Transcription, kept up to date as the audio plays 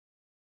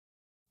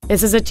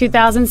This is a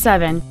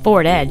 2007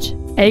 Ford Edge,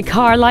 a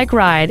car-like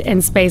ride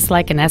and space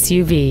like an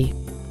SUV.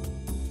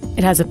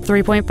 It has a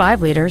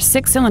 3.5-liter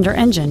six-cylinder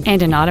engine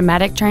and an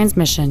automatic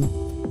transmission.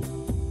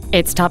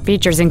 Its top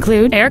features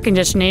include air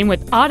conditioning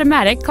with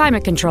automatic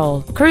climate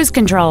control, cruise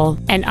control,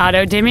 an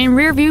auto-dimming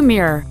rearview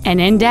mirror, an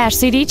in-dash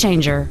CD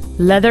changer,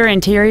 leather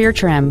interior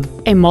trim,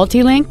 a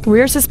multi-link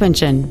rear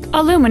suspension,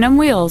 aluminum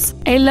wheels,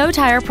 a low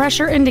tire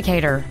pressure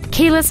indicator,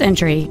 keyless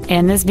entry,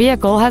 and this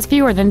vehicle has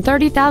fewer than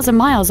 30,000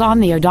 miles on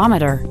the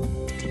odometer.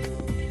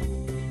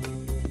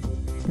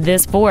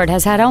 This Ford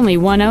has had only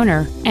one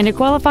owner, and it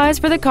qualifies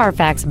for the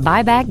Carfax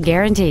buyback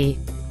guarantee.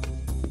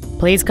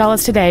 Please call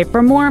us today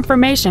for more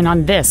information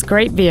on this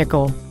great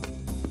vehicle.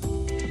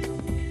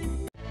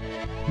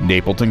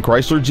 Napleton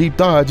Chrysler Jeep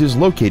Dodge is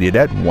located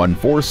at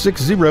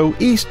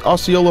 1460 East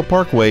Osceola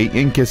Parkway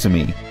in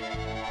Kissimmee.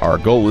 Our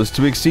goal is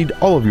to exceed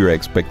all of your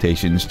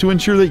expectations to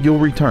ensure that you'll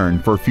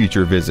return for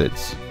future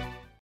visits.